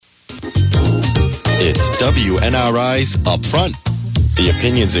It's WNRI's Upfront. The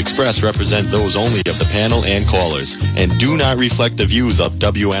opinions expressed represent those only of the panel and callers and do not reflect the views of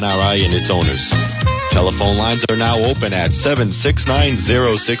WNRI and its owners. Telephone lines are now open at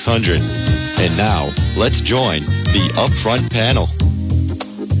 769-0600. And now, let's join the Upfront panel.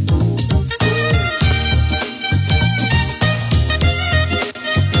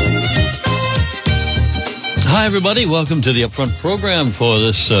 Hi, everybody. Welcome to the Upfront program for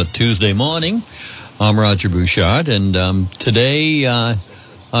this Tuesday morning. I'm Roger Bouchard, and today I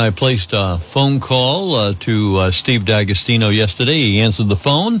placed a phone call to Steve D'Agostino yesterday. He answered the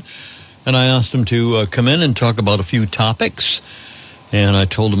phone, and I asked him to come in and talk about a few topics. And I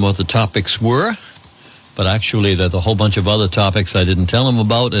told him what the topics were, but actually there's a whole bunch of other topics I didn't tell him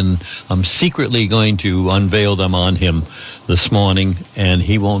about, and I'm secretly going to unveil them on him this morning, and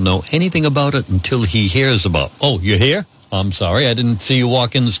he won't know anything about it until he hears about it. Oh, you're here? I'm sorry, I didn't see you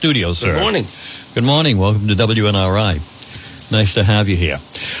walk in the studio, sir. Good morning. Good morning. Welcome to WNRI. Nice to have you here.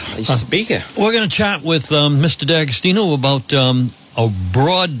 Nice to be here. We're going to chat with Mr. D'Agostino about a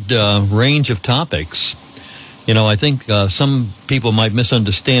broad range of topics. You know, I think some people might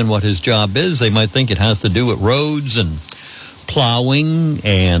misunderstand what his job is. They might think it has to do with roads and plowing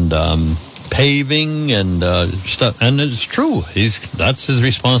and paving and stuff. And it's true. That's his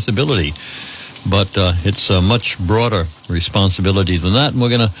responsibility. But it's a much broader responsibility than that. And we're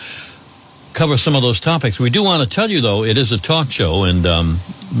going to cover some of those topics. We do want to tell you, though, it is a talk show, and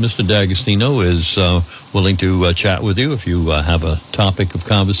Mr. D'Agostino is willing to chat with you if you have a topic of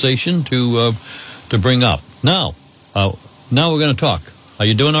conversation to bring up. Now we're going to talk. Are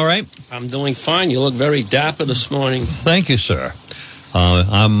you doing all right? I'm doing fine. You look very dapper this morning. Thank you, sir.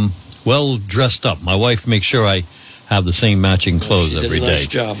 I'm well dressed up. My wife makes sure I have the same matching clothes every day. Nice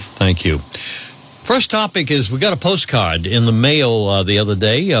job. Thank you. First topic is we got a postcard in the mail the other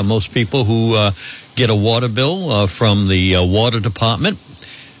day. Most people who get a water bill from the water department,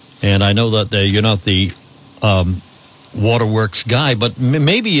 and I know that you're not the waterworks guy, but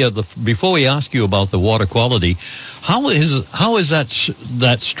maybe before we ask you about the water quality, how is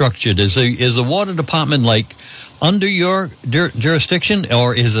that structured? Is the water department like under your jurisdiction,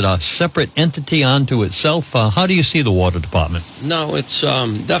 or is it a separate entity unto itself? How do you see the water department? No, it's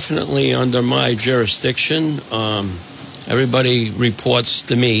definitely under my jurisdiction. Everybody reports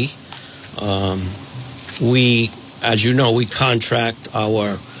to me. As you know, we contract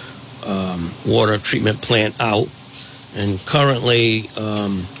our water treatment plant out. And currently,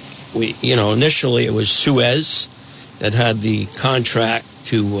 initially it was Suez that had the contract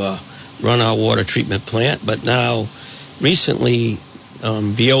to run our water treatment plant, but now, recently,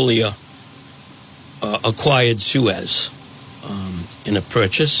 Veolia acquired Suez in a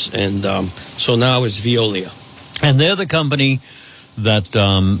purchase, and so now it's Veolia. And they're the company that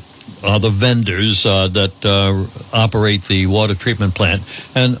are the vendors that operate the water treatment plant.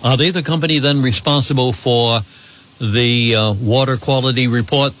 And are they the company then responsible for the water quality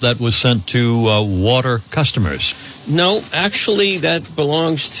report that was sent to water customers? No, actually, that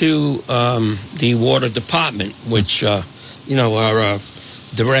belongs to the water department, which, are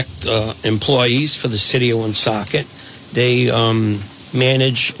direct employees for the city of Woonsocket. They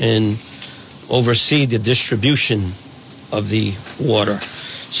manage and oversee the distribution of the water.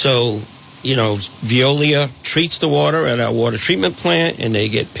 So, Veolia treats the water at our water treatment plant, and they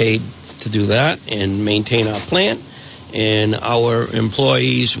get paid to do that and maintain our plant. And our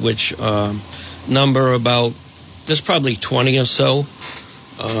employees, which number about, there's probably 20 or so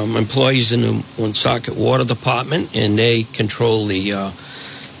employees in the Woonsocket Water Department, and they control they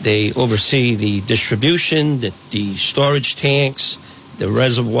oversee the distribution, the storage tanks, the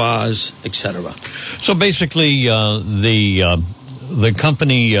reservoirs, etc. So basically, the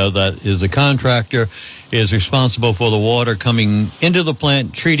company that is the contractor is responsible for the water coming into the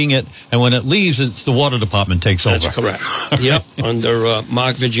plant, treating it, and when it leaves, it's the water department takes over. That's correct. Yep, under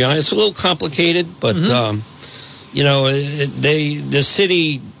Mark Vigiani. It's a little complicated, but the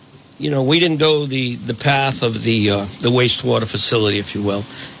city, we didn't go the path of the wastewater facility, if you will.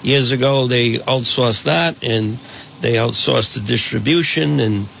 Years ago, they outsourced that, and they outsourced the distribution,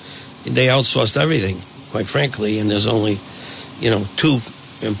 and they outsourced everything, quite frankly. And there's only, 2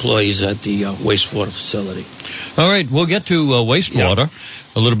 employees at the wastewater facility. All right, we'll get to wastewater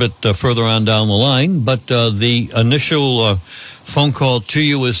a little bit further on down the line, but the initial phone call to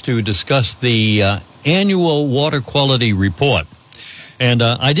you is to discuss the annual water quality report. And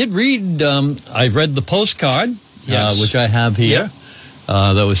I did read, I've read the postcard, which I have here,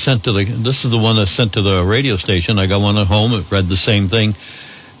 that was sent to this is the one that's sent to the radio station. I got one at home, it read the same thing.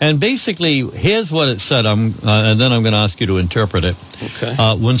 And basically, here's what it said, and then I'm going to ask you to interpret it. Okay.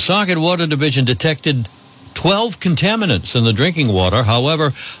 Woonsocket Water Division detected 12 contaminants in the drinking water.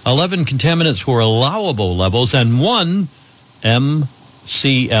 However, 11 contaminants were allowable levels, and one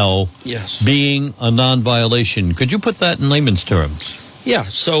MCL being a non-violation. Could you put that in layman's terms? Yeah.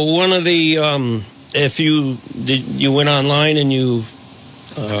 So one of the, if you went online and you...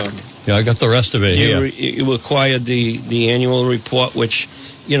 yeah, I got the rest of it here. You acquired the annual report, which,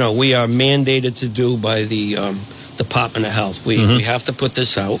 we are mandated to do by the Department of Health. We have to put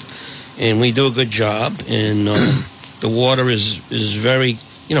this out, and we do a good job. And the water is very,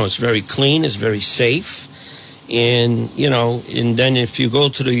 it's very clean, it's very safe. And, and then if you go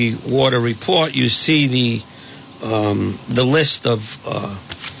to the water report, you see the list of,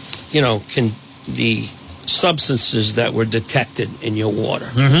 the substances that were detected in your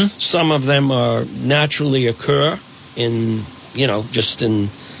water. Some of them are naturally occur in, just in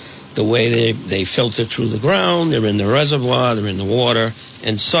the way they filter through the ground. They're in the reservoir, they're in the water,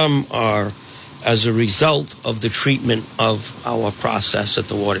 and some are as a result of the treatment of our process at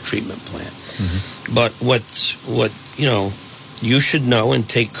the water treatment plant. But what you should know and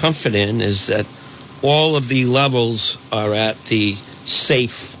take comfort in is that all of the levels are at the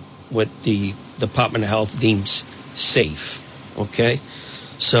safe, what the Department of Health deems safe. Okay,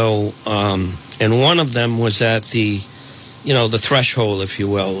 so and one of them was at the the threshold, if you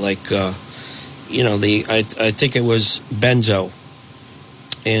will, like I think it was benzo,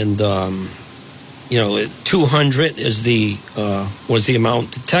 and 200 is was the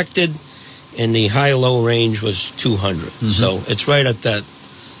amount detected, and the high-low range was 200. So it's right at that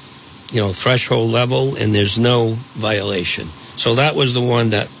threshold level, and there's no violation. So that was the one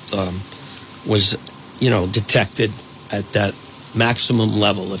that was detected at that maximum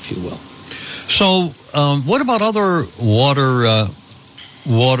level, if you will. So what about other water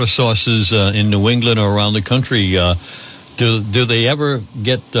sources in New England or around the country? Do they ever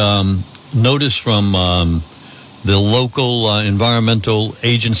get notice from the local environmental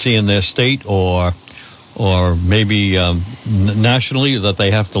agency in their state, or maybe nationally, that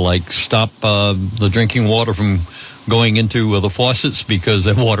they have to stop the drinking water from going into the faucets because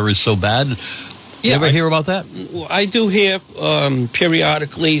the water is so bad? You ever hear about that? I do hear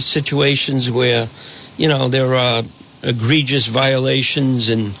periodically situations where, there are egregious violations,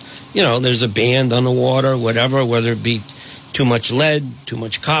 and, there's a ban on the water, whatever, whether it be too much lead, too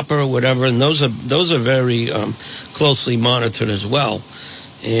much copper, whatever, and those are very closely monitored as well.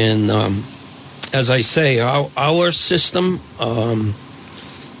 And as I say, our system,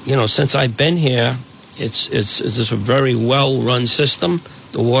 since I've been here, it's a very well-run system.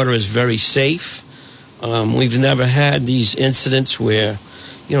 The water is very safe. We've never had these incidents where,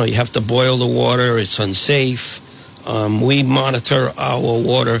 you have to boil the water, it's unsafe. We monitor our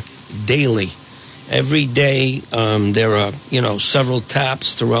water daily. Every day, there are, several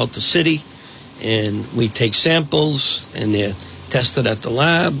taps throughout the city, and we take samples, and they're tested at the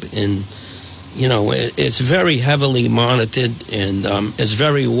lab, and, it's very heavily monitored, and it's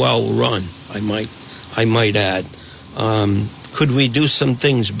very well run, I might add. Could we do some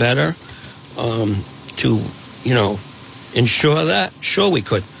things better to, ensure that? Sure we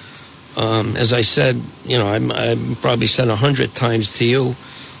could. As I said, I probably said 100 times to you,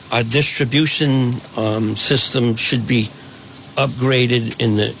 our distribution system should be upgraded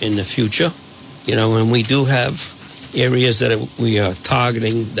in the future, and we do have areas that we are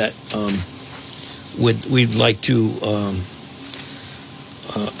targeting that we'd like to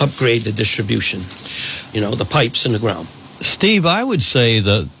upgrade the distribution, the pipes in the ground. Steve, I would say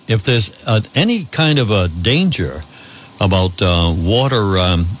that if there's any kind of a danger about water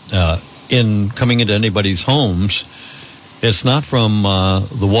in coming into anybody's homes, it's not from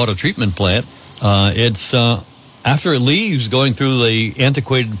the water treatment plant. It's after it leaves, going through the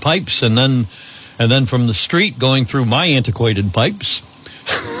antiquated pipes, and then from the street going through my antiquated pipes,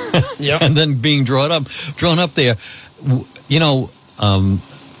 and then being drawn up there.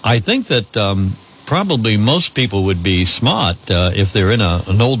 I think that probably most people would be smart if they're in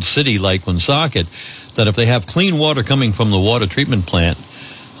an old city like Woonsocket, that if they have clean water coming from the water treatment plant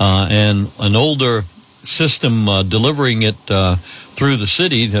and an older system delivering it through the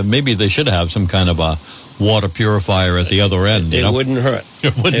city, maybe they should have some kind of a water purifier at the other end. It wouldn't hurt.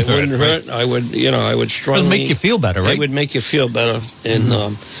 It wouldn't hurt. I would strongly... It would make you feel better, right? It would make you feel better. And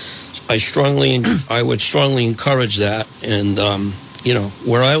I would strongly encourage that. And,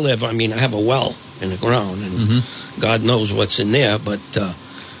 where I live, I have a well in the ground, and God knows what's in there, but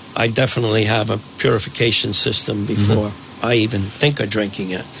I definitely have a purification system before I even think of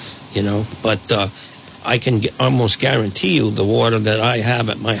drinking it, But I can almost guarantee you the water that I have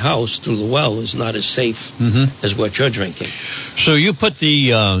at my house through the well is not as safe as what you're drinking. So you put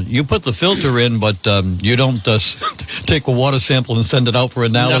the filter in, but you don't take a water sample and send it out for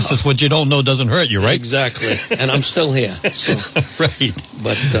analysis. No. What you don't know doesn't hurt you, right? Exactly. And I'm still here. So. Right.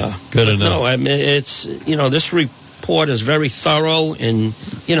 But good enough. No, I mean, it's, this report is very thorough, and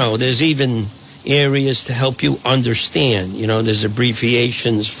there's even areas to help you understand. There's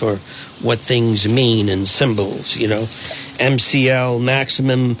abbreviations for what things mean and symbols. MCL,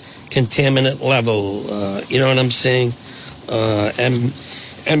 maximum contaminant level. You know what I'm saying?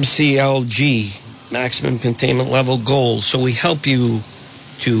 MCLG, maximum contaminant level goal. So we help you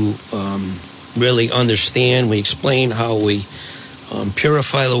to really understand. We explain how we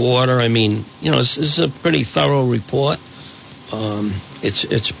purify the water. I mean, this is a pretty thorough report.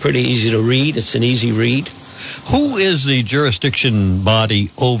 It's pretty easy to read. It's an easy read. Who is the jurisdiction body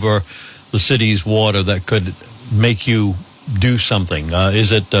over the city's water that could make you do something?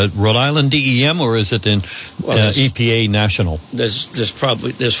 Is it Rhode Island DEM, or is it in EPA National? There's four.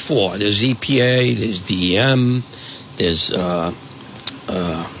 There's EPA. There's DEM. There's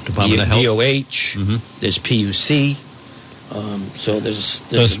Department of Health. DOH. There's PUC. So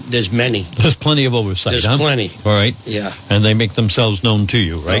there's many. There's plenty of oversight. There's plenty. All right. Yeah. And they make themselves known to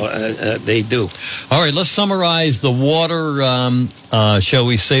you, right? They do. All right. Let's summarize the water. Shall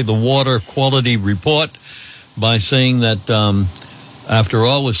we say the water quality report by saying that after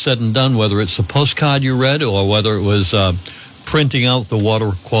all was said and done, whether it's a postcard you read or whether it was printing out the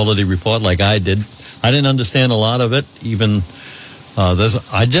water quality report like I did, I didn't understand a lot of it. Even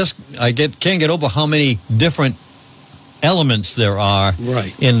can't get over how many different elements there are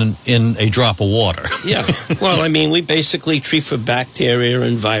in a drop of water. Yeah. Well, I mean, we basically treat for bacteria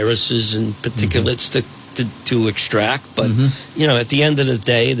and viruses and particulates to extract. But, at the end of the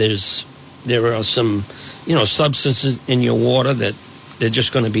day, there are some, substances in your water that they're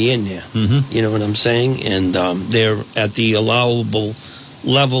just going to be in there. You know what I'm saying? And they're at the allowable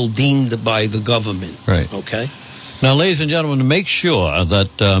level deemed by the government. Right. Okay? Now, ladies and gentlemen, to make sure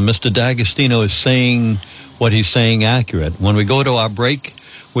that Mr. D'Agostino is saying what he's saying accurate, when we go to our break,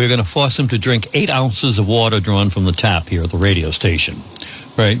 we're going to force him to drink 8 ounces of water drawn from the tap here at the radio station.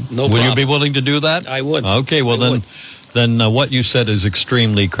 Right? No Will problem. you be willing to do that? I would. Okay, well then what you said is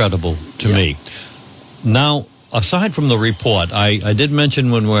extremely credible to me. Now, aside from the report, I did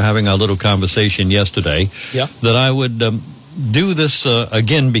mention when we were having our little conversation yesterday that I would do this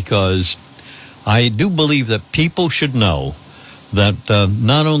again because I do believe that people should know that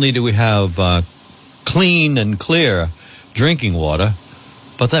not only do we have clean and clear drinking water,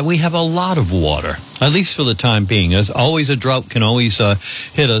 but that we have a lot of water, at least for the time being. There's always a drought can always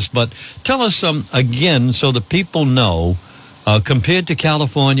hit us. But tell us again so the people know, compared to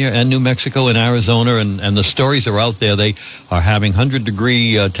California and New Mexico and Arizona, and the stories are out there, they are having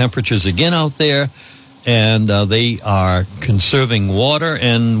 100-degree temperatures again out there, and they are conserving water,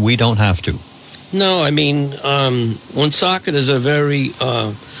 and we don't have to. No, I mean, Woonsocket is a very,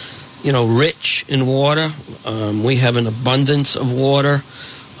 rich in water. We have an abundance of water.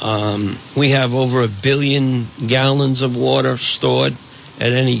 We have over 1 billion gallons of water stored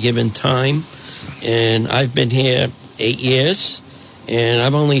at any given time. And I've been here 8 years, and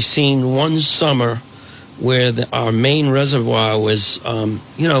I've only seen one summer where our main reservoir was,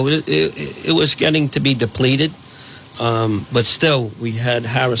 it was getting to be depleted. But still, we had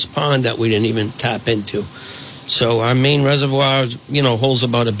Harris Pond that we didn't even tap into. So our main reservoir, holds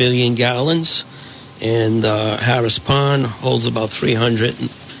about 1 billion gallons, and Harris Pond holds about 300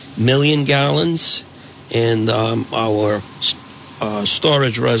 million gallons, and our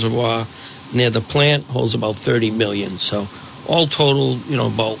storage reservoir near the plant holds about 30 million. So all total,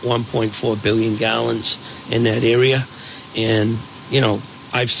 about 1.4 billion gallons in that area. And,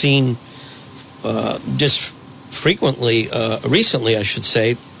 I've seen just frequently, recently I should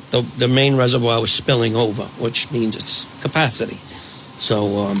say, the main reservoir was spilling over, which means it's capacity.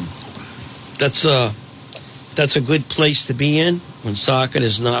 So that's a good place to be in. Woonsocket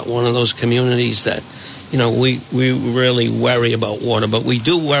is not one of those communities that, we really worry about water, but we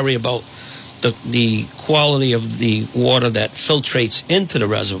do worry about the quality of the water that filtrates into the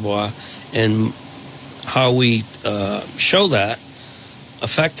reservoir, and how we show that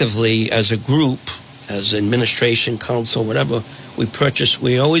effectively as a group, as administration, council, whatever. We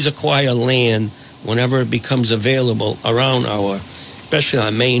always acquire land whenever it becomes available around especially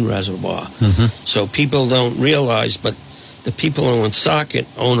our main reservoir. So people don't realize, but the people in Woonsocket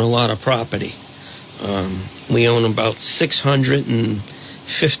own a lot of property. We own about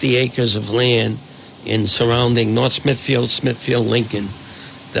 650 acres of land in surrounding North Smithfield, Lincoln.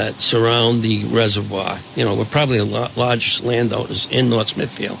 that surround the reservoir. You know, we're probably the largest landowners in North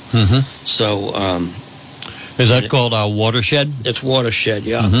Smithfield. So is that called our watershed? It's watershed,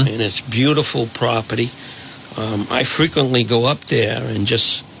 yeah, and it's beautiful property. I frequently go up there and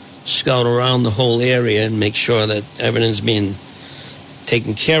just scout around the whole area and make sure that everything's being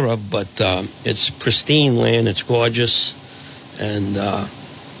taken care of. But it's pristine land. It's gorgeous, and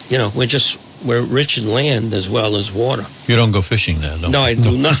you know, we're rich in land as well as water. You don't go fishing there, no? No, I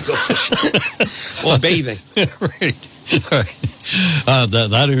do not go fishing or bathing. Right.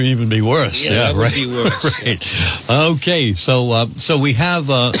 That would even be worse. Yeah, that would be worse. Right. Okay, so we have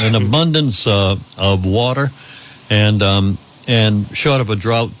an abundance of water, and short of a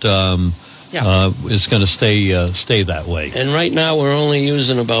drought, it's going to stay that way. And right now, we're only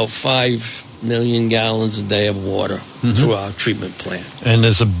using about 5 million gallons a day of water through our treatment plant. And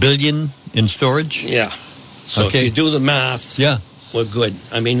there's 1 billion in storage. Yeah. So if you do the math, we're good.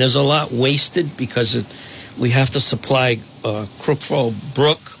 I mean, there's a lot wasted because we have to supply Crookford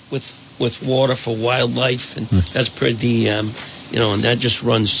Brook with water for wildlife, and that's per DEM, you know, and that just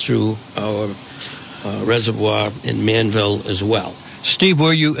runs through our reservoir in Manville as well. Steve,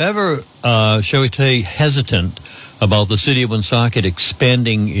 were you ever, shall we say, hesitant about the city of Woonsocket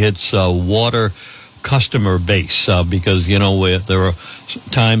expanding its water customer base? Because, you know, there are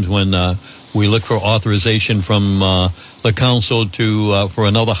times when we look for authorization from the council for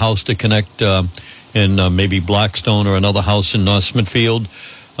another house to connect in maybe Blackstone or another house in North Smithfield.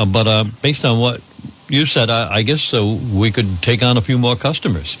 But based on what you said, I guess we could take on a few more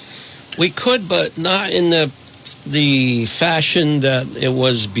customers. We could, but not in the fashion that it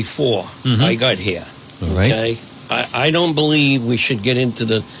was before I got here. Okay, I don't believe we should get into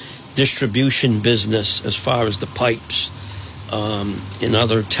the distribution business as far as the pipes in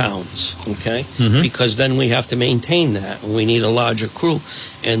other towns. Okay, because then we have to maintain that, and we need a larger crew.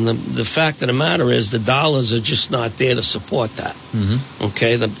 And the fact of the matter is, the dollars are just not there to support that.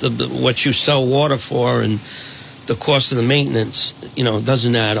 Okay, what you sell water for and the cost of the maintenance, you know,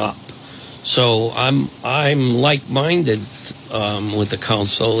 doesn't add up. So I'm like-minded with the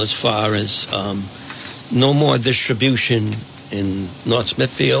council as far as no more distribution in North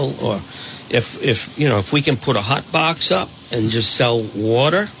Smithfield, or if we can put a hot box up and just sell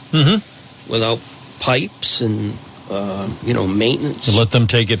water without pipes and maintenance. So let them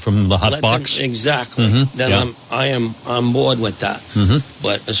take it from the hot box. Exactly. Then I am on board with that.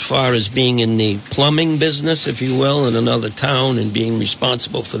 But as far as being in the plumbing business, if you will, in another town and being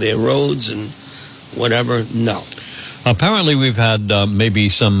responsible for their roads and whatever, no. Apparently, we've had maybe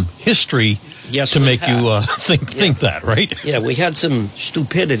some history to make you think that, right? Yeah, we had some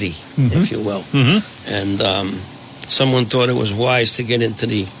stupidity, if you will, and someone thought it was wise to get into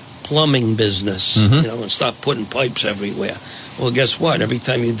the plumbing business, and stop putting pipes everywhere. Well, guess what? Every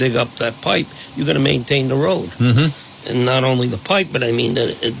time you dig up that pipe, you're going to maintain the road, and not only the pipe, but I mean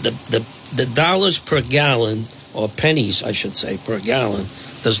the dollars per gallon, or pennies, I should say, per gallon,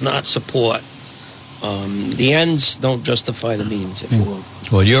 does not support. The ends don't justify the means, if you will.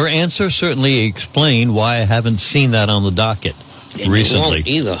 Well, your answer certainly explained why I haven't seen that on the docket recently.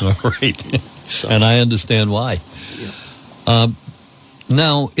 You won't either. Right. So. And I understand why. Yeah.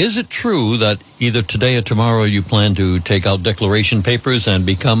 Now, is it true that either today or tomorrow you plan to take out declaration papers and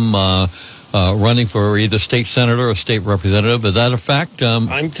become running for either state senator or state representative? Is that a fact?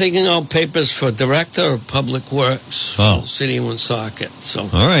 I'm taking out papers for director of public works for the city of Woonsocket. So,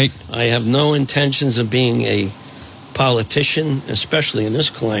 all right. I have no intentions of being a politician, especially in this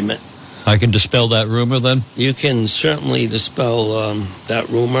climate. I can dispel that rumor, then? You can certainly dispel that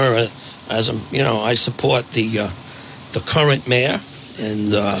rumor. I support the current mayor.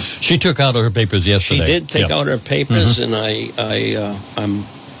 And she took out her papers yesterday. She did take out her papers, and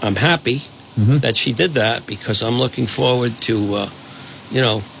I'm happy that she did that, because I'm looking forward to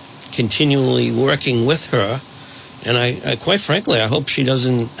continually working with her. And I quite frankly, I hope she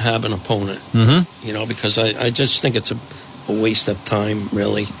doesn't have an opponent. Because I just think it's a waste of time,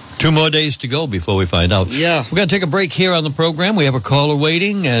 really. 2 more days to go before we find out. Yeah. We're going to take a break here on the program. We have a caller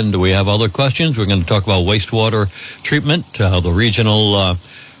waiting, and we have other questions. We're going to talk about wastewater treatment, the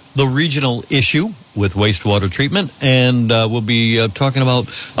regional issue with wastewater treatment, and we'll be talking about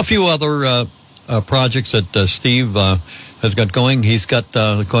a few other projects that Steve has got going. He's got,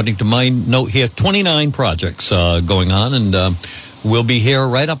 according to my note here, 29 projects going on, and we'll be here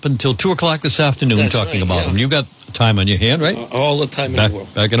right up until 2 o'clock this afternoon. That's talking about them. You've got time on your hand, right? All the time in the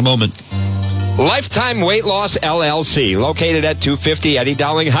world. Back in a moment. Lifetime Weight Loss LLC, located at 250 Eddie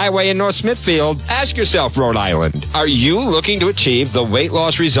Dowling Highway in North Smithfield. Ask yourself, Rhode Island, are you looking to achieve the weight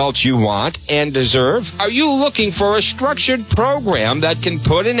loss results you want and deserve? Are you looking for a structured program that can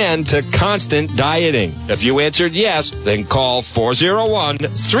put an end to constant dieting? If you answered yes, then call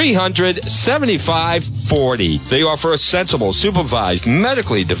 401-300-7540. They offer a sensible, supervised,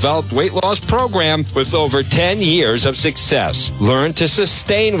 medically developed weight loss program with over 10 years of success. Learn to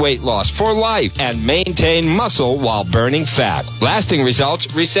sustain weight loss for life and maintain muscle while burning fat. Lasting results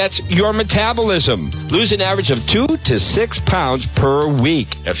resets your metabolism. Lose an average of 2 to 6 pounds per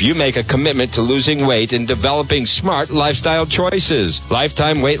week if you make a commitment to losing weight and developing smart lifestyle choices.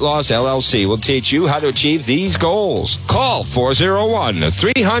 Lifetime Weight Loss LLC will teach you how to achieve these goals. Call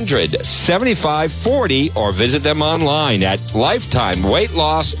 401-300-7540 or visit them online at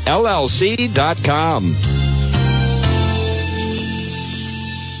lifetimeweightlossllc.com.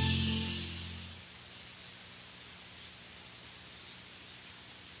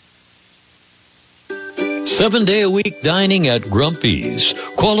 Seven-day-a-week dining at Grumpy's.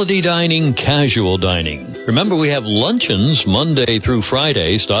 Quality dining, casual dining. Remember, we have luncheons Monday through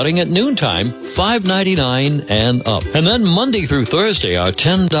Friday starting at noontime, $5.99 and up. And then Monday through Thursday, our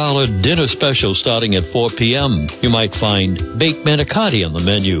 $10 dinner special starting at 4 p.m. You might find baked manicotti on the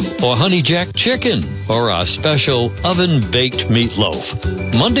menu, or honey jack chicken, or our special oven-baked meatloaf.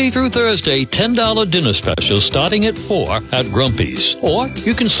 Monday through Thursday, $10 dinner special starting at 4 at Grumpy's. Or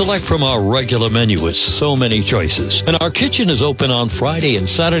you can select from our regular menu with so many choices. And our kitchen is open on Friday and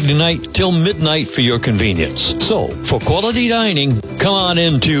Saturday night till midnight for your convenience. So, for quality dining, come on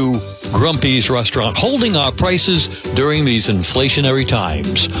into Grumpy's Restaurant, holding our prices during these inflationary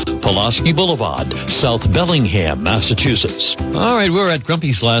times. Pulaski Boulevard, South Bellingham, Massachusetts. All right, we were at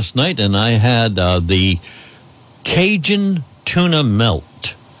Grumpy's last night, and I had the Cajun tuna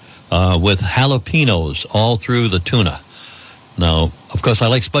melt with jalapenos all through the tuna. Now, of course, I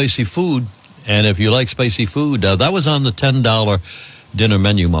like spicy food. And if you like spicy food, that was on the $10 dinner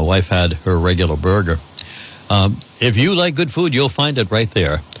menu. My wife had her regular burger. If you like good food, you'll find it right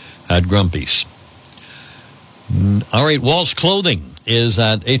there at Grumpy's. All right, Walt's Clothing is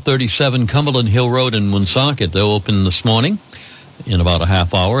at 837 Cumberland Hill Road in Woonsocket. They're open this morning in about a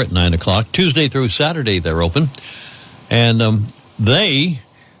half hour at 9 o'clock. Tuesday through Saturday, they're open. And they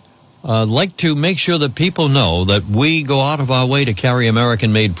like to make sure that people know that we go out of our way to carry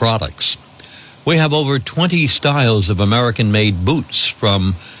American-made products. We have over 20 styles of American-made boots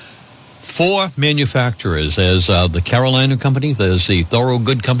from 4 manufacturers. There's the Carolina Company, there's the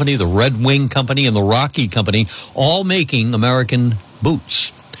Thorogood Company, the Red Wing Company, and the Rocky Company, all making American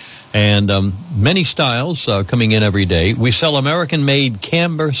boots. And many styles coming in every day. We sell American-made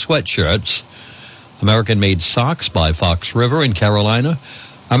Camber sweatshirts, American-made socks by Fox River in Carolina,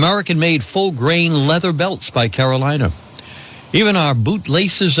 American-made full-grain leather belts by Carolina. Even our boot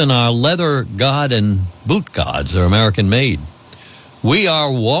laces and our leather guard and boot guards are American-made. We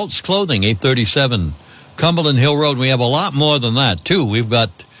are Walt's Clothing, 837 Cumberland Hill Road. We have a lot more than that, too. We've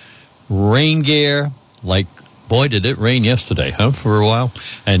got rain gear, like, boy, did it rain yesterday, for a while,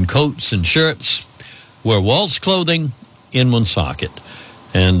 and coats and shirts. We're Walt's Clothing in Woonsocket.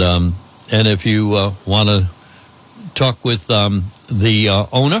 And if you want to talk with the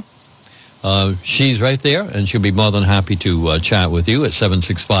owner, she's right there, and she'll be more than happy to chat with you at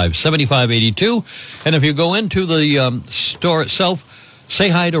 765-7582. And if you go into the store itself, say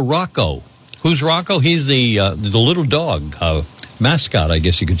hi to Rocco. Who's Rocco? He's the little dog, mascot, I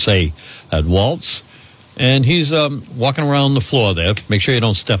guess you could say, at Walt's. And he's walking around the floor there. Make sure you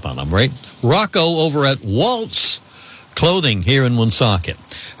don't step on him, right? Rocco over at Walt's Clothing here in Woonsocket.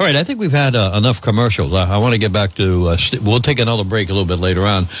 All right, I think we've had enough commercials. I want to get back to, we'll take another break a little bit later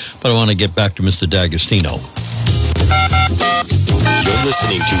on, but I want to get back to Mr. D'Agostino. You're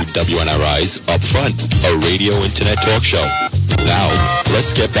listening to WNRI's Upfront, a radio internet talk show. Now,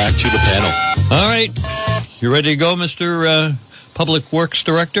 let's get back to the panel. All right, you ready to go, Mr. Public Works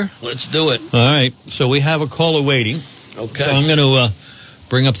Director? Let's do it. All right, so we have a caller waiting. Okay. So I'm going to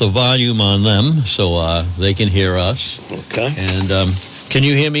bring up the volume on them so they can hear us. Okay. And can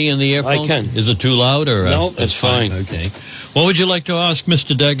you hear me in the earphones? I can. Is it too loud? Or No, it's fine. Okay. What would you like to ask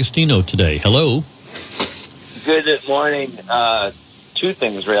Mr. D'Agostino today? Hello. Good morning. 2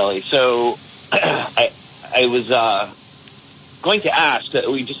 things, really. So I was going to ask,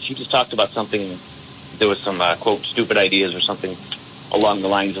 he just talked about something, there was some, quote, stupid ideas or something along the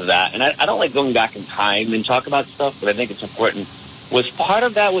lines of that. And I don't like going back in time and talk about stuff, but I think it's important. Was part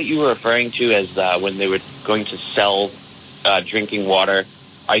of that what you were referring to as when they were going to sell drinking water?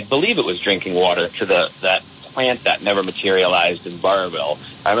 I believe it was drinking water to that plant that never materialized in Burrville.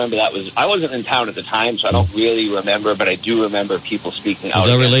 I remember I wasn't in town at the time, so I don't really remember, but I do remember people speaking out.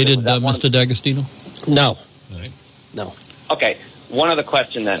 Is that related, Mr. D'Agostino? No. Right. No. Okay, one other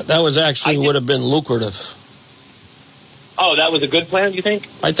question then. That was actually would have been lucrative. Oh, that was a good plan, you think?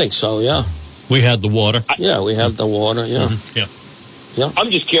 I think so, yeah. We had the water. Yeah, we have the water, yeah. Mm-hmm. Yeah. Yeah.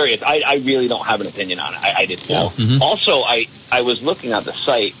 I'm just curious. I really don't have an opinion on it. I didn't know. Mm-hmm. Also, I was looking at the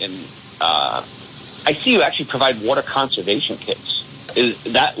site, and I see you actually provide water conservation kits.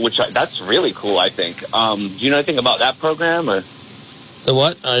 That's really cool, I think. Do you know anything about that program? Or The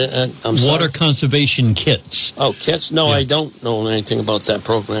what? I'm sorry. Water conservation kits. Oh, kits? No, Yeah. I don't know anything about that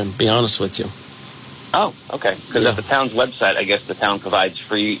program, be honest with you. Oh, okay. Because Yeah. at the town's website, I guess the town provides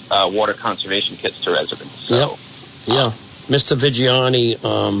free water conservation kits to residents. So, Yeah. Mr. Vigiani,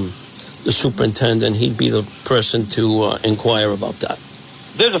 the superintendent, he'd be the person to inquire about that.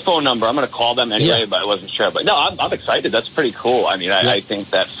 there's a phone number. I'm going to call them anyway, Yeah. but I wasn't sure. But no, I'm excited. That's pretty cool. I mean, I think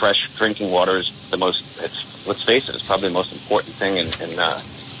that fresh drinking water is the most, let's face it, it's probably the most important thing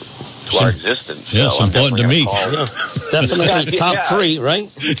to our existence. Yeah, it's I'm important to definitely me. gonna call. Yeah, definitely top Yeah. three, right?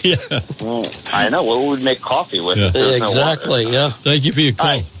 Yeah. I know. What would make coffee with? Yeah. If there's no Exactly, water? yeah. Thank you for your call.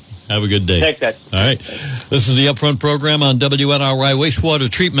 All right. Have a good day. Thanks, guys. All right. This is the Upfront program on WNRI wastewater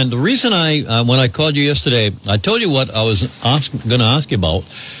treatment. The reason when I called you yesterday, I told you what I was going to ask you about.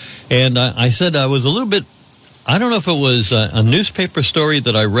 And I said I was a little bit, I don't know if it was a newspaper story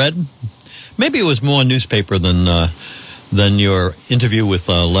that I read. Maybe it was more newspaper than your interview with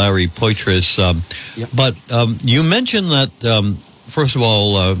Larry Poitras. Yep. But you mentioned that, first of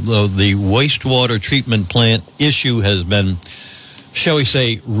all, the wastewater treatment plant issue has been, shall we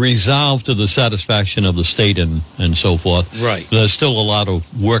say, resolved to the satisfaction of the state and so forth. Right. There's still a lot of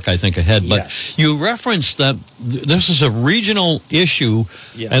work, I think, ahead. But Yes. you referenced that this is a regional issue.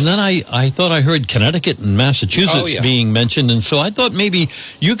 Yes. And then I thought I heard Connecticut and Massachusetts Oh, yeah. being mentioned. And so I thought maybe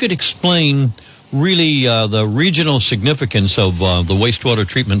you could explain really the regional significance of the wastewater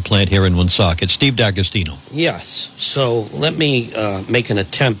treatment plant here in Woonsocket. Steve D'Agostino. Yes. So let me make an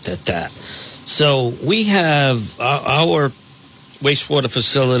attempt at that. So we have our wastewater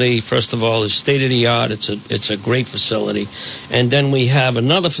facility, first of all, is state-of-the-art. It's a great facility. And then we have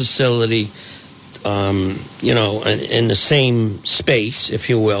another facility, in the same space, if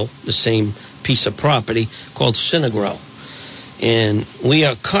you will, the same piece of property, called Synagro. And we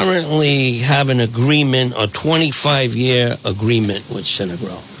are currently have an agreement, a 25-year agreement with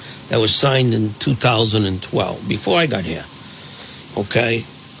Synagro that was signed in 2012, before I got here. Okay?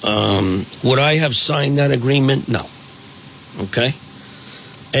 Would I have signed that agreement? No. Okay?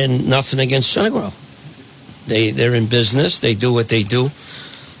 And nothing against Synagro. They're in business. They do what they do.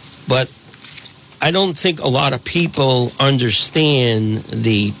 But I don't think a lot of people understand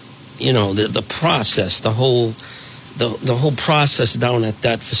the process, the whole process down at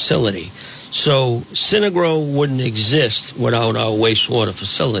that facility. So Synagro wouldn't exist without our wastewater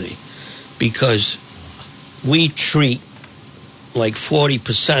facility, because we treat like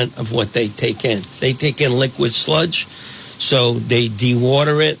 40% of what they take in. They take in liquid sludge, so they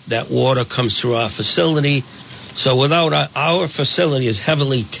dewater it. That water comes through our facility. So without our facility is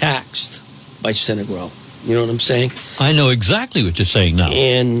heavily taxed by Synagro. You know what I'm saying? I know exactly what you're saying now.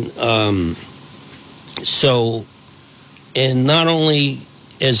 And and not only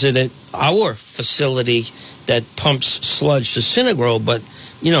is it at our facility that pumps sludge to Synagro, but,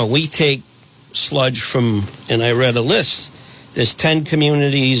 we take sludge from, and I read a list, there's 10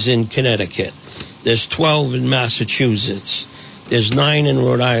 communities in Connecticut. There's 12 in Massachusetts. There's 9 in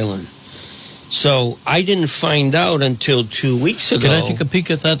Rhode Island. So I didn't find out until 2 weeks ago. Can I take a peek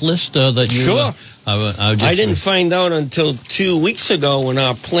at that list that you... Sure. I didn't find out until 2 weeks ago, when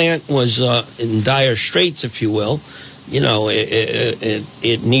our plant was in dire straits, if you will.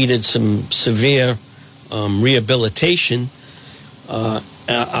 It needed some severe rehabilitation.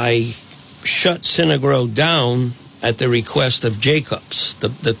 I shut Synagro down at the request of Jacobs,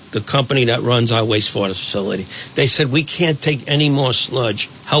 the company that runs our wastewater facility. They said, we can't take any more sludge.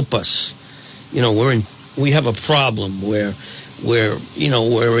 Help us. We have a problem where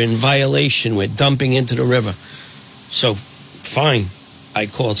we're in violation. We're dumping into the river. So, fine. I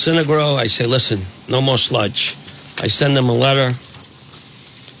called Synagro. I say, listen, no more sludge. I send them a letter.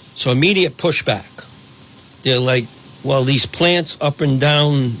 So immediate pushback. They're like, well, these plants up and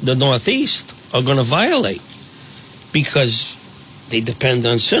down the Northeast are going to violate, because they depend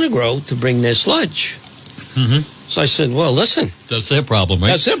on Synagro to bring their sludge. Mm-hmm. So I said, well, listen. That's their problem, right?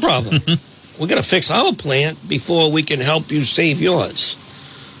 That's their problem. We're going to fix our plant before we can help you save yours.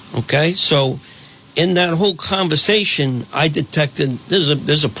 Okay? So in that whole conversation, I detected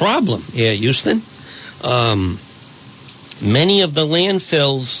there's a problem here, Houston. Many of the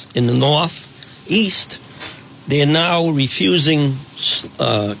landfills in the northeast, they're now refusing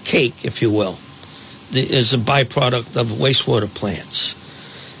cake, if you will, as a byproduct of wastewater plants.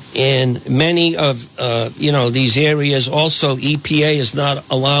 And many of, these areas also, EPA is not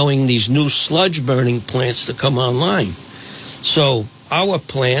allowing these new sludge burning plants to come online. So our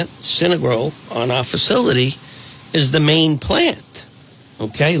plant, Synagro, on our facility, is the main plant.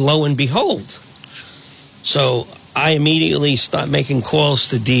 Okay, lo and behold. So I immediately start making calls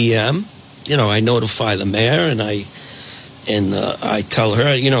to DM. I notify the mayor and I tell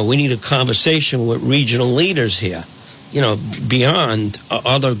her, we need a conversation with regional leaders here, beyond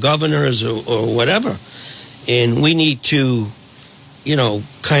other governors or whatever. And we need to,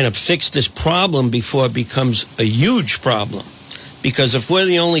 kind of fix this problem before it becomes a huge problem. Because if we're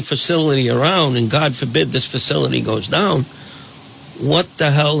the only facility around, and God forbid this facility goes down, what the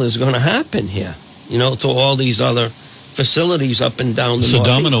hell is going to happen here? To all these other facilities up and down the It's a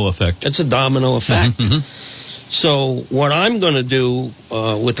domino effect. It's a domino effect. Mm-hmm. So what I'm going to do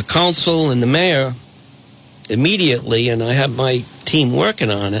with the council and the mayor immediately, and I have my team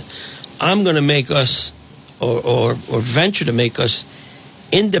working on it, I'm going to make us, or venture to make us,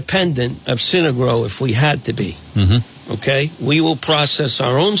 independent of Synagro if we had to be. Mm-hmm. Okay? We will process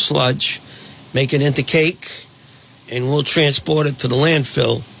our own sludge, make it into cake, and we'll transport it to the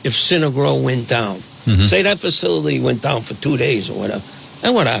landfill if Synagro went down. Mm-hmm. Say that facility went down for 2 days or whatever.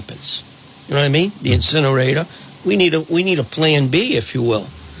 Then what happens? You know what I mean? The incinerator. We need a plan B, if you will.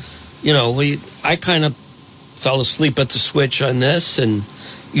 I kind of fell asleep at the switch on this, and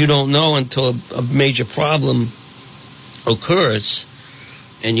you don't know until a major problem occurs,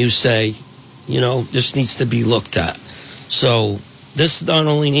 and you say, this needs to be looked at. So this not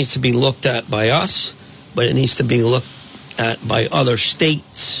only needs to be looked at by us, but it needs to be looked at by other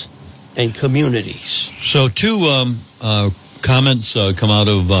states and communities. So two comments come out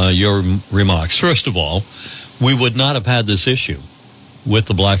of your remarks. First of all, we would not have had this issue with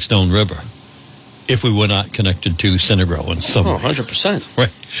the Blackstone River if we were not connected to Synagro in some way. 100%. Right.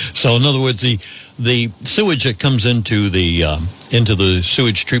 So in other words, the sewage that comes into the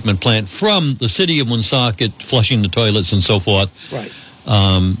sewage treatment plant from the city of Woonsocket, flushing the toilets and so forth, right,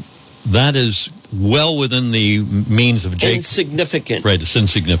 that is well within the means of Jake. Insignificant. Right, it's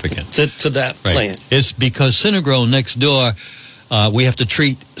insignificant. To that plant. It's because Synagro next door, we have to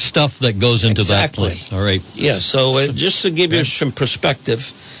treat stuff that goes into that place. All right. Yeah, so just to give you some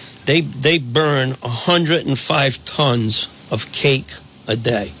perspective, they burn 105 tons of cake a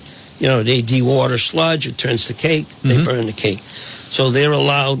day. They dewater sludge, it turns to cake, they burn the cake. So they're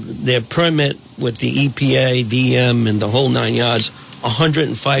allowed, their permit with the EPA, DM, and the whole 9 yards,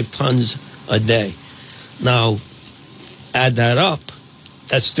 105 tons a day. Now, add that up,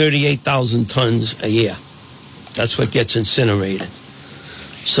 that's 38,000 tons a year. That's what gets incinerated.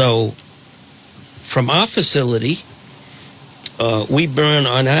 So, from our facility, we burn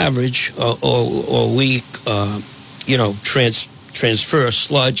on average, or we, transfer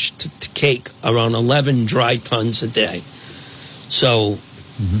sludge to cake around 11 dry tons a day. So,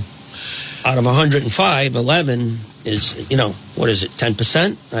 out of 105, 11 is, what is it,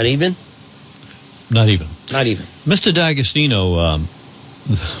 10%? Not even? Not even. Not even. Mr. D'Agostino,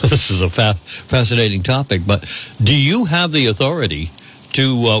 this is a fascinating topic, but do you have the authority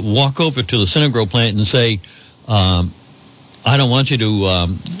to walk over to the Synagro plant and say, I don't want you to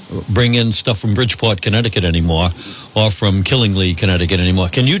bring in stuff from Bridgeport, Connecticut anymore, or from Killingly, Connecticut anymore?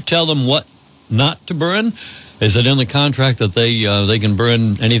 Can you tell them what not to burn? Is it in the contract that they can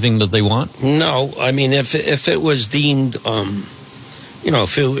burn anything that they want? No, I mean if it was deemed,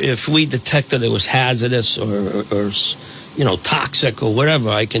 if we detected it was hazardous or toxic or whatever,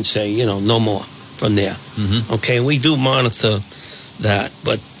 I can say no more from there. Mm-hmm. Okay, we do monitor that,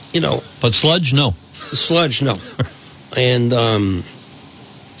 but But sludge, no. Sludge, no. And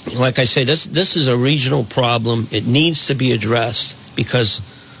like I say, this is a regional problem. It needs to be addressed because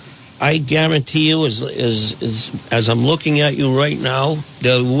I guarantee you, as I'm looking at you right now,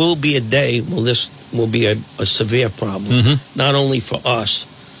 there will be a day when this will be a severe problem, not only for us,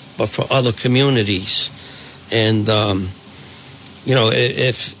 but for other communities. And,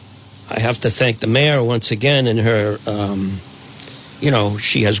 if I have to thank the mayor once again and her,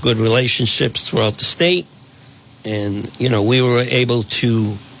 she has good relationships throughout the state. And, we were able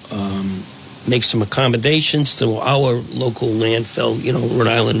to make some accommodations to our local landfill, Rhode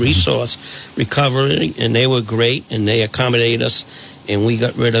Island Resource Recovery, and they were great, and they accommodated us, and we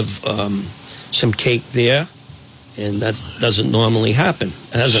got rid of some cake there, and that doesn't normally happen.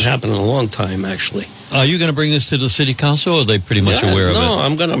 It hasn't happened in a long time, actually. Are you going to bring this to the city council, or are they pretty much aware of it? No,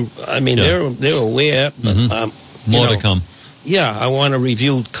 I'm going to. I mean, they're aware, but more to come. Yeah, I want to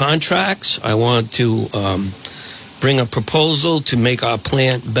review contracts. I want to bring a proposal to make our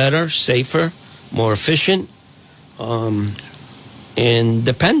plant better, safer, more efficient, and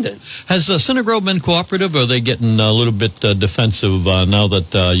dependent. Has Center Grove been cooperative, or are they getting a little bit defensive now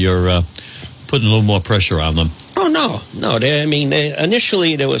that you're putting a little more pressure on them? Oh, no.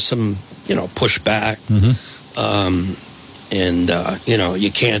 Initially there was some, pushback, and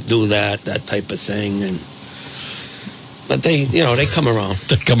you can't do that type of thing, but they come around.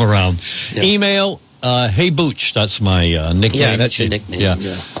 They come around. Yeah. Email. Hey Booch, that's my nickname. Yeah, that's your nickname. Yeah.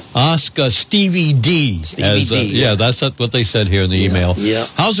 Ask Stevie D. Stevie D. Yeah, that's what they said here in the email. Yeah.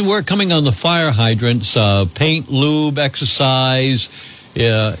 How's the work coming on the fire hydrants? Paint, lube, exercise.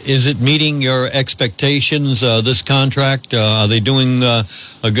 Is it meeting your expectations? This contract? Are they doing a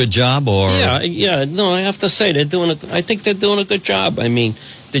good job? Or yeah. No, I have to say I think they're doing a good job. I mean,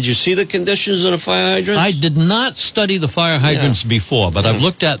 did you see the conditions of the fire hydrants? I did not study the fire hydrants before, but I've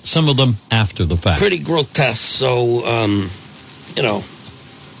looked at some of them after the fact. Pretty grotesque. So,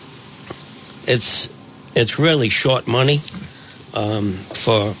 it's really short money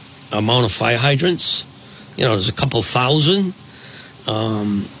for amount of fire hydrants. There's a couple thousand.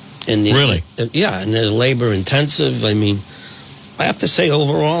 Really? Yeah, and they're labor intensive. I mean, I have to say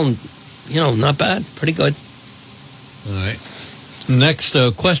overall, not bad. Pretty good. All right. Next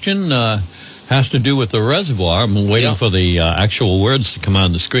question has to do with the reservoir. I'm waiting for the actual words to come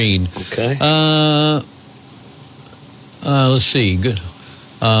on the screen. Okay. Let's see. Good.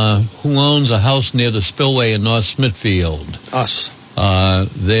 Who owns a house near the spillway in North Smithfield? Us.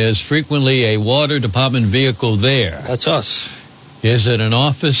 There's frequently a water department vehicle there. That's us. Is it an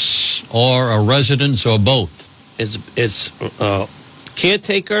office or a residence or both? It's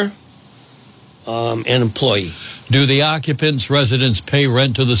caretaker and employee. Do the occupants, residents pay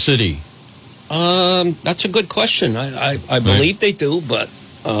rent to the city? That's a good question. I believe they do, but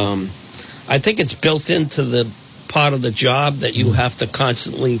I think it's built into the part of the job that you have to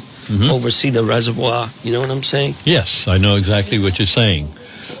constantly oversee the reservoir. You know what I'm saying? Yes, I know exactly what you're saying.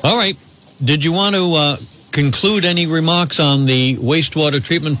 All right. Did you want to conclude any remarks on the wastewater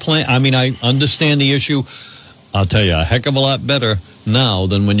treatment plant? I mean, I understand the issue. I'll tell you, a heck of a lot better now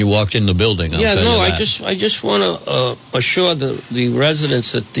than when you walked in the building. I just want to assure the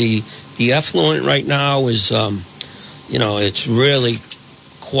residents that the effluent right now is, it's really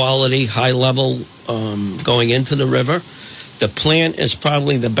quality, high level going into the river. The plant is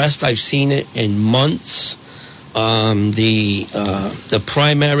probably the best I've seen it in months. The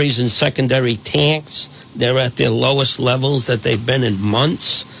primaries and secondary tanks, they're at their lowest levels that they've been in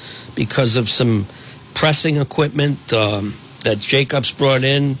months because of some pressing equipment that Jacobs brought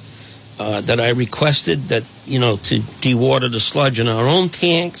in that I requested to dewater the sludge in our own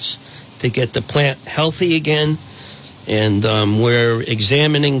tanks to get the plant healthy again. And we're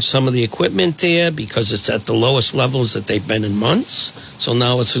examining some of the equipment there because it's at the lowest levels that they've been in months. So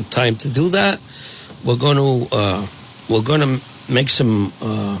now it's the time to do that. We're going to make some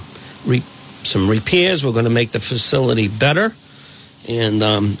repairs. We're going to make the facility better, and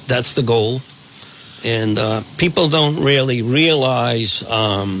that's the goal. And people don't really realize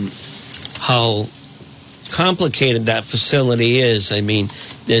how complicated that facility is. I mean,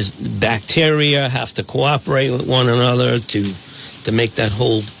 there's bacteria have to cooperate with one another to make that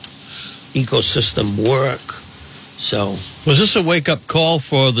whole ecosystem work. So, was this a wake-up call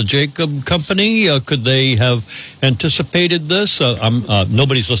for the Jacob Company? Could they have anticipated this?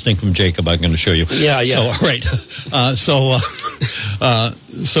 Nobody's listening from Jacob, I'm going to show you. Yeah. So, all right.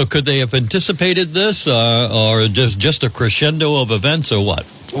 So could they have anticipated this, or just a crescendo of events, or what?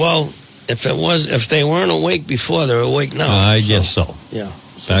 Well, if they weren't awake before, they're awake now. I guess so. Yeah.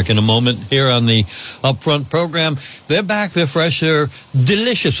 Back in a moment here on the Upfront program. They're back, they're fresh, they're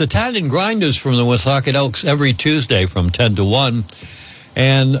delicious. Italian grinders from the Woonsocket Elks every Tuesday from 10 to 1.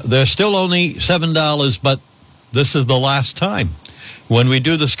 And they're still only $7, but this is the last time. When we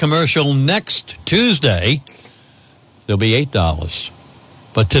do this commercial next Tuesday, they'll be $8.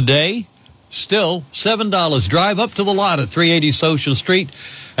 But today, still $7. Drive up to the lot at 380 Social Street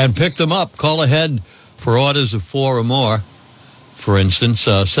and pick them up. Call ahead for orders of 4 or more. For instance,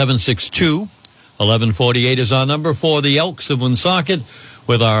 762-1148 is our number for the Elks of Woonsocket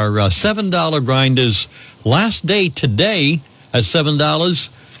with our $7 grinders. Last day today at $7.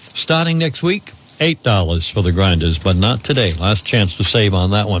 Starting next week, $8 for the grinders, but not today. Last chance to save on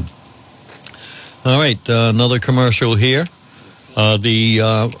that one. All right, another commercial here.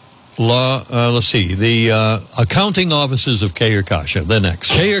 The let's see, the accounting offices of Kayer Kasha. They're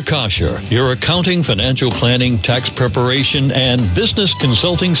next. Kayer Kasha, your accounting, financial planning, tax preparation, and business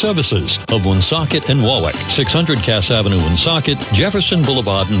consulting services of Woonsocket and Warwick. 600 Cass Avenue, Woonsocket, Jefferson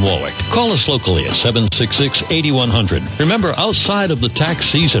Boulevard in Warwick. Call us locally at 766-8100. Remember, outside of the tax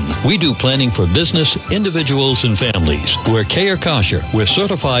season, we do planning for business, individuals, and families. We're Kayer Kasha. We're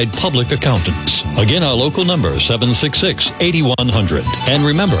certified public accountants. Again, our local number, 766-8100. And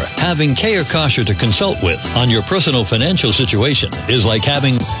remember, having Kayer Kasha to consult with on your personal financial situation is like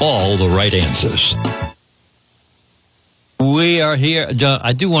having all the right answers. We are here.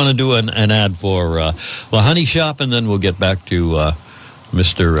 I do want to do an ad for the Honey Shop, and then we'll get back to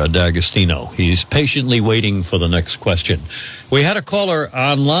Mr. D'Agostino. He's patiently waiting for the next question. We had a caller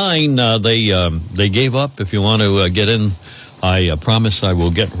online. They gave up. If you want to get in, I promise I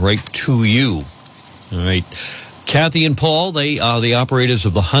will get right to you. All right. Kathy and Paul, they are the operators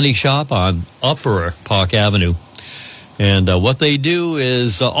of the Honey Shop on Upper Park Avenue. And what they do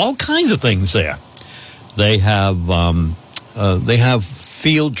is all kinds of things there. They have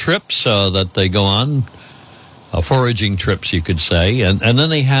field trips that they go on, foraging trips, you could say. And then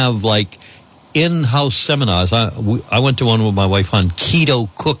they have, like, in-house seminars. I went to one with my wife on keto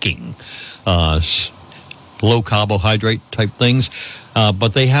cooking, low carbohydrate type things.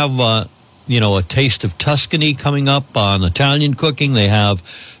 But they have... a Taste of Tuscany coming up on Italian cooking. They have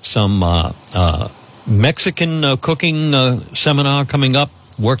some Mexican cooking seminar coming up,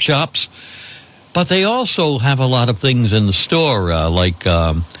 workshops. But they also have a lot of things in the store, like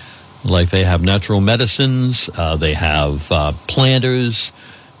they have natural medicines. They have planters.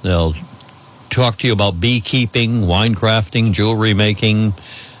 They'll talk to you about beekeeping, wine crafting, jewelry making.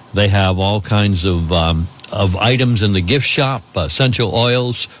 They have all kinds of items in the gift shop, essential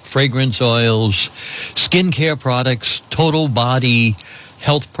oils, fragrance oils, skincare products, total body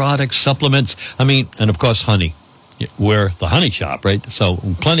health products, supplements. And of course, honey. We're the Honey Shop, right? So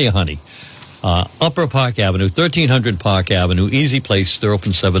plenty of honey. Upper Park Avenue, 1300 Park Avenue, easy place. They're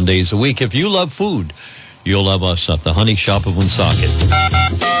open 7 days a week. If you love food, you'll love us at the Honey Shop of Woonsocket.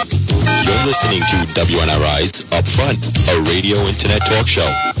 You're listening to WNRI's Upfront, a radio internet talk show.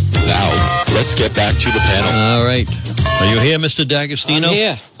 Now, let's get back to the panel. All right. Are you here, Mr. D'Agostino? I'm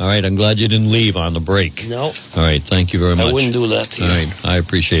here. All right. I'm glad you didn't leave on the break. No. All right. Thank you very much. I wouldn't do that to you. All right. I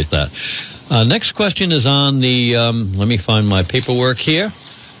appreciate that. Next question is on the, let me find my paperwork here.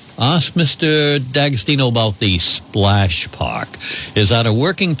 Ask Mr. D'Agostino about the Splash Park. Is that a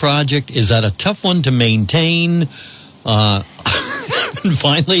working project? Is that a tough one to maintain? And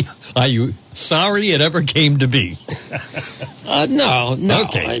finally, are you sorry it ever came to be? No.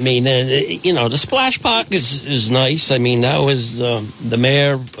 Okay. The Splash Park is nice. That was the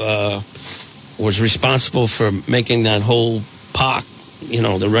mayor was responsible for making that whole park,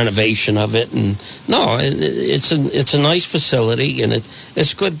 the renovation of it. And no, it's a nice facility, and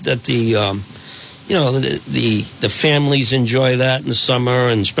it's good that the families enjoy that in the summer,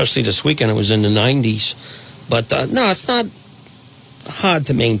 and especially this weekend. It was in the 90s, but no, it's not hard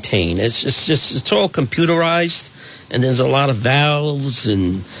to maintain. It's all computerized, and there's a lot of valves,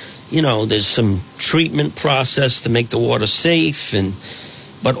 and there's some treatment process to make the water safe,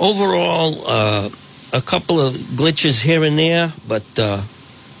 but overall a couple of glitches here and there, but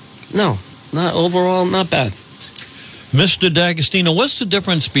no, not overall, not bad. Mr. D'Agostino, what's the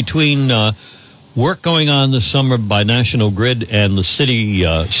difference between work going on this summer by National Grid and the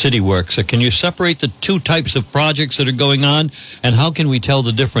city works? Can you separate the two types of projects that are going on, and how can we tell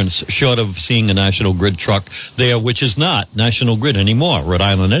the difference short of seeing a National Grid truck there, which is not National Grid anymore, Rhode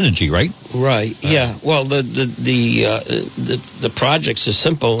Island Energy, right? Right. Yeah. Well, the projects are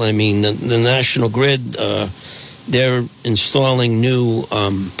simple. The National Grid, they're installing new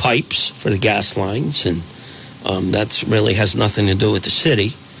pipes for the gas lines, and that really has nothing to do with the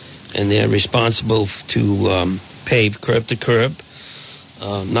city. And they're responsible to pave curb to curb,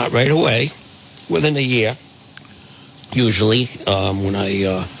 not right away, within a year, usually.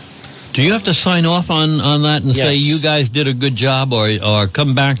 Do you have to sign off on that and say you guys did a good job, or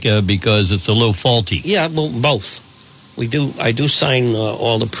come back because it's a little faulty? Yeah, well, both. I do sign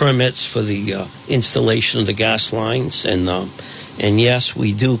all the permits for the installation of the gas lines, and yes,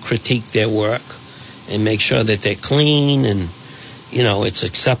 we do critique their work and make sure that they're clean and it's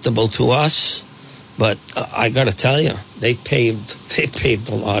acceptable to us. But I got to tell you, they paved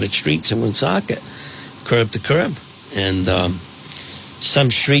a lot of streets in Woonsocket, curb to curb, and some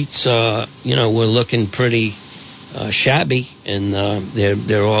streets, were looking pretty shabby, and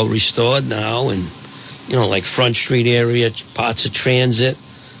they're all restored now, and like Front Street area, parts of Transit,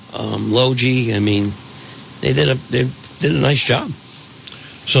 Logie. They did a nice job.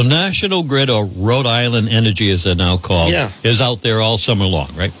 So National Grid, or Rhode Island Energy as they're now called, is out there all summer long,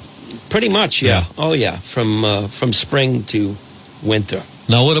 right? Pretty much, yeah. Oh, yeah, from spring to winter.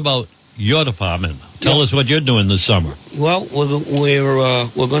 Now, what about your department? Tell us what you're doing this summer. Well,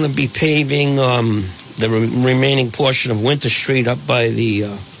 we're going to be paving the remaining portion of Winter Street up by the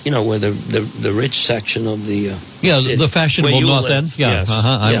where the rich section of the city, the fashionable North live. End. Yeah, yes.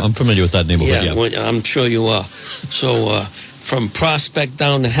 I'm familiar with that neighborhood. Yeah, well, I'm sure you are. So from Prospect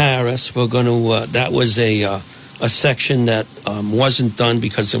down to Harris, we're going to. That was a section that wasn't done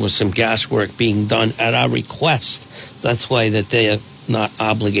because there was some gas work being done at our request. That's why that they are not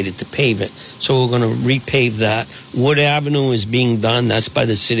obligated to pave it. So we're going to repave that. Wood Avenue is being done. That's by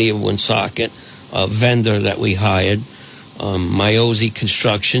the city of Woonsocket, a vendor that we hired, Miozy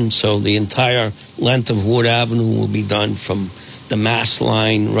Construction. So the entire length of Wood Avenue will be done from the Mass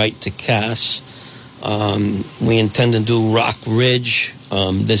line right to Cass. We intend to do Rock Ridge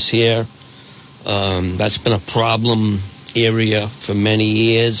this year. That's been a problem area for many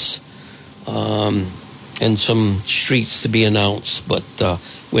years, and some streets to be announced. But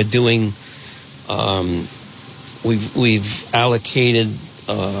we're doing. We've allocated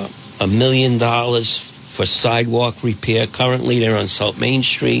 $1 million for sidewalk repair. Currently, they're on South Main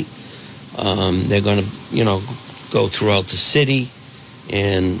Street. They're going to, go throughout the city,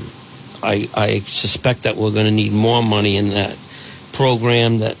 and I suspect that we're going to need more money in that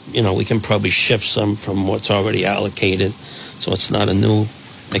program, that we can probably shift some from what's already allocated, so it's not a new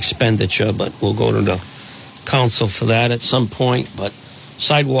expenditure, but we'll go to the council for that at some point. But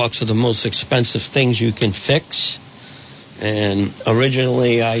sidewalks are the most expensive things you can fix, and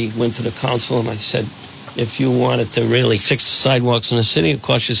originally I went to the council and I said, if you wanted to really fix the sidewalks in the city, it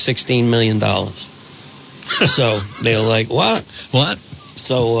cost you $16 million. So they were like, what?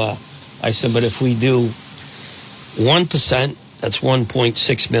 So I said, but if we do 1%, that's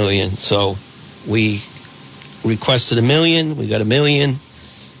 $1.6 million. So we requested $1 million. We got $1 million.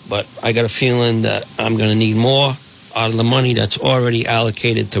 But I got a feeling that I'm going to need more out of the money that's already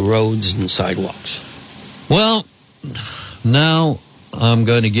allocated to roads and sidewalks. Well, now I'm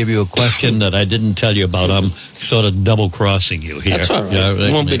going to give you a question that I didn't tell you about. I'm sort of double-crossing you here. That's all right. Yeah,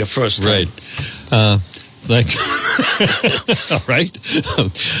 It won't be the first time. Right. Thank you. All right.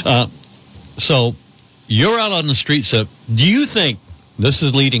 So you're out on the streets. Do you think, this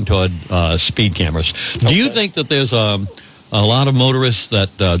is leading toward speed cameras, do you think that there's a lot of motorists that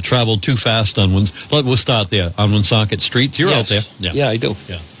travel too fast on we'll start there, on Woonsocket streets? You're out there. Yeah, I do.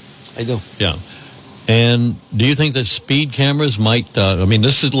 Yeah. I do. Yeah. And do you think that speed cameras might,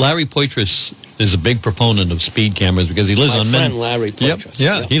 this is Larry Poitras is a big proponent of speed cameras because he lives My on friend Larry Poitras.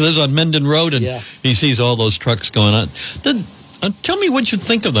 Yep. He lives on Menden Road, and he sees all those trucks going on. Tell me what you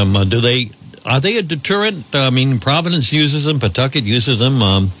think of them. Are they a deterrent? Providence uses them, Pawtucket uses them.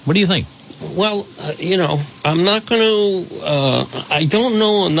 What do you think? Well, I'm not going to, I don't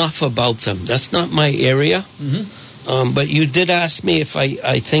know enough about them. That's not my area. Mm-hmm. But you did ask me if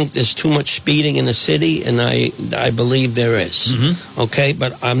I think there's too much speeding in the city, and I believe there is. Mm-hmm. Okay,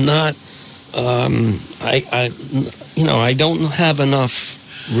 but I'm not, I don't have enough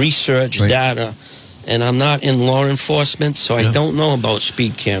research data, and I'm not in law enforcement, so I don't know about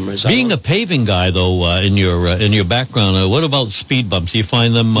speed cameras. Being a paving guy, though, in your background, what about speed bumps? Do you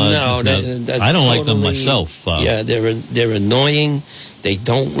find them? No, I don't like them myself. They're annoying. They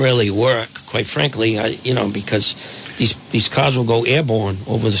don't really work, quite frankly. Because these cars will go airborne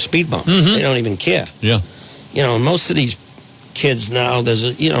over the speed bump. Mm-hmm. They don't even care. Yeah. Most of these kids now,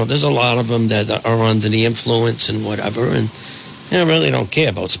 there's a lot of them that are under the influence and whatever, and they really don't care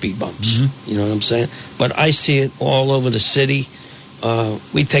about speed bumps. Mm-hmm. You know what I'm saying? But I see it all over the city.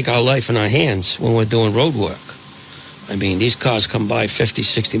 We take our life in our hands when we're doing road work. These cars come by 50,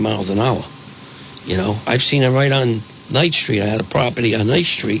 60 miles an hour. I've seen it right on Knight Street. I had a property on Knight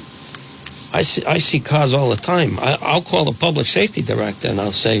Street. I see cars all the time. I'll call the public safety director and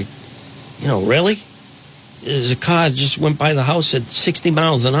I'll say, really? There's a car just went by the house at 60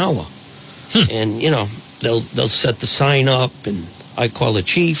 miles an hour. And, they'll set the sign up, and I call the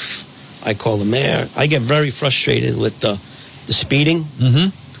chief, I call the mayor. I get very frustrated with the speeding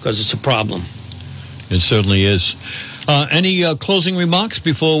because it's a problem. It certainly is. Any closing remarks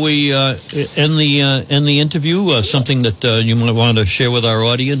before we end the interview? Something that you might want to share with our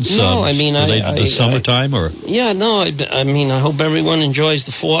audience? No, the summertime, or I hope everyone enjoys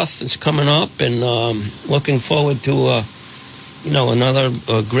the 4th. It's coming up, and looking forward to another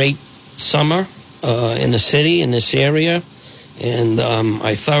great summer in the city, in this area, and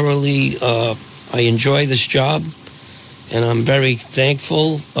I thoroughly I enjoy this job, and I'm very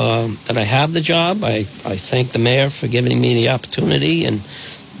thankful that I have the job. I thank the mayor for giving me the opportunity, and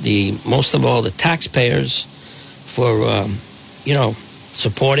most of all the taxpayers for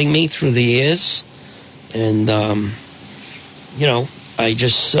supporting me through the years. And I'm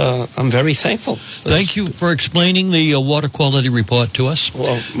very thankful. Thank you for explaining the water quality report to us.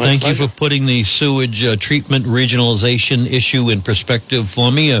 Well, my Thank pleasure. you for putting the sewage treatment regionalization issue in perspective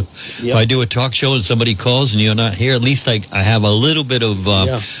for me. If I do a talk show and somebody calls and you're not here, at least I have a little bit of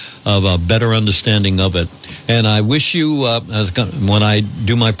a better understanding of it. And I wish you, when I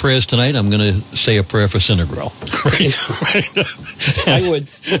do my prayers tonight, I'm going to say a prayer for Synagro. Right? I would.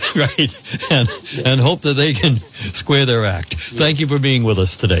 Right. And hope that they can square their act. Thank you for being with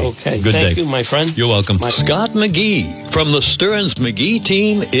us today. Okay. Good Thank day. you, my friend. You're welcome. Scott McGee from the Stearns McGee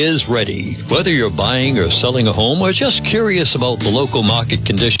team is ready. Whether you're buying or selling a home or just curious about the local market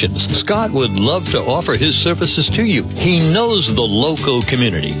conditions, Scott would love to offer his services to you. He knows the local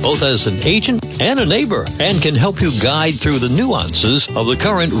community, both as an agent and a neighbor, and can help you guide through the nuances of the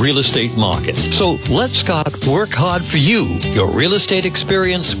current real estate market. So let Scott work hard for you. Your real estate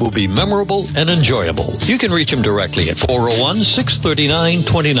experience will be memorable and enjoyable. You can reach him directly at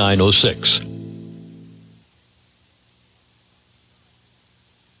 401-639-2906.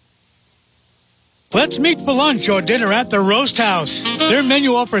 Let's meet for lunch or dinner at the Roast House. Their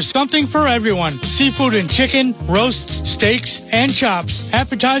menu offers something for everyone. Seafood and chicken, roasts, steaks, and chops,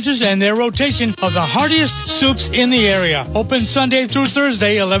 appetizers, and their rotation of the heartiest soups in the area. Open Sunday through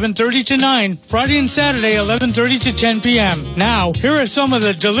Thursday, 11:30 to 9. Friday and Saturday, 11:30 to 10 p.m. Now, here are some of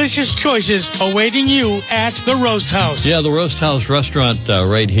the delicious choices awaiting you at the Roast House. Yeah, the Roast House restaurant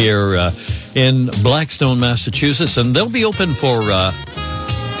right here in Blackstone, Massachusetts. And they'll be open for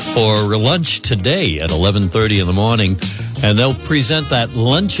lunch today at 11:30 in the morning, and they'll present that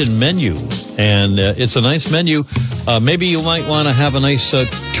luncheon menu, and it's a nice menu. Maybe you might want to have a nice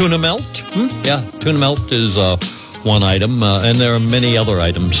tuna melt. Yeah, tuna melt is one item, and there are many other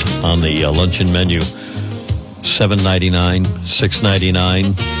items on the luncheon menu. $7.99,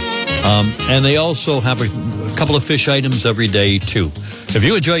 $6.99, and they also have a couple of fish items every day too. If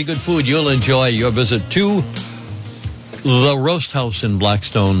you enjoy good food, you'll enjoy your visit to the Roast House in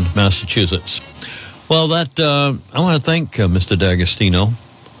Blackstone, Massachusetts. Well, I want to thank Mr. D'Agostino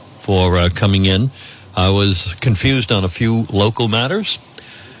for coming in. I was confused on a few local matters,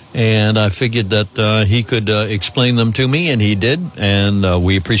 and I figured that he could explain them to me, and he did, and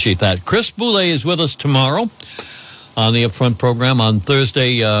we appreciate that. Chris Boulay is with us tomorrow on the Upfront program. On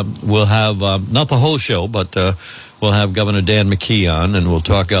Thursday, we'll have, not the whole show, but we'll have Governor Dan McKee on, and we'll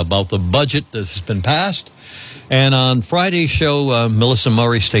talk about the budget that's been passed. And on Friday's show, Melissa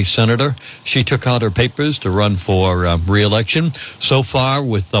Murray, state senator, she took out her papers to run for re-election. So far,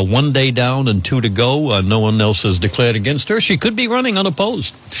 with 1 day down and 2 to go, no one else has declared against her. She could be running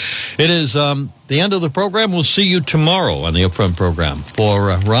unopposed. It is the end of the program. We'll see you tomorrow on the Upfront program.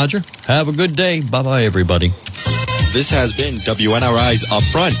 For Roger, have a good day. Bye-bye, everybody. This has been WNRI's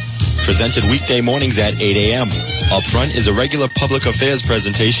Upfront, presented weekday mornings at 8 a.m. Upfront is a regular public affairs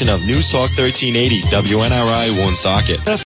presentation of News Talk 1380, WNRI Woonsocket.